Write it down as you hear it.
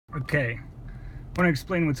Okay, I want to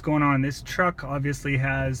explain what's going on. This truck obviously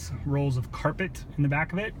has rolls of carpet in the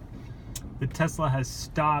back of it. The Tesla has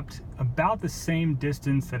stopped about the same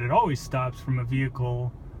distance that it always stops from a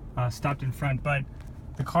vehicle stopped in front, but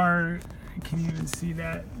the car, can you even see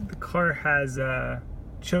that? The car has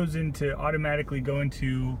chosen to automatically go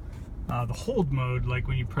into the hold mode, like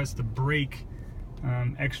when you press the brake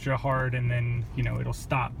extra hard and then, you know, it'll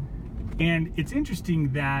stop. And it's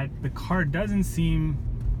interesting that the car doesn't seem,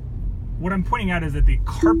 what I'm pointing out is that the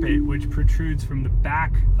carpet, which protrudes from the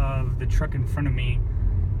back of the truck in front of me,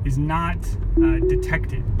 is not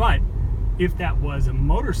detected. But if that was a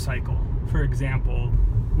motorcycle, for example,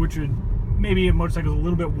 which would maybe a motorcycle a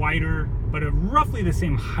little bit wider, but of roughly the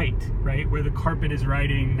same height, right? Where the carpet is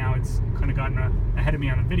riding, now it's kind of gotten ahead of me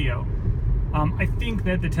on the video. I think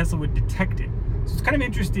that the Tesla would detect it. So it's kind of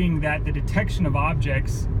interesting that the detection of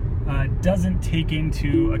objects doesn't take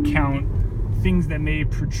into account things that may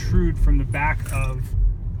protrude from the back of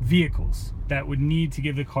vehicles that would need to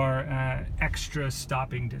give the car extra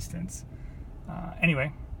stopping distance.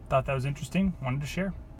 Anyway, thought that was interesting, wanted to share.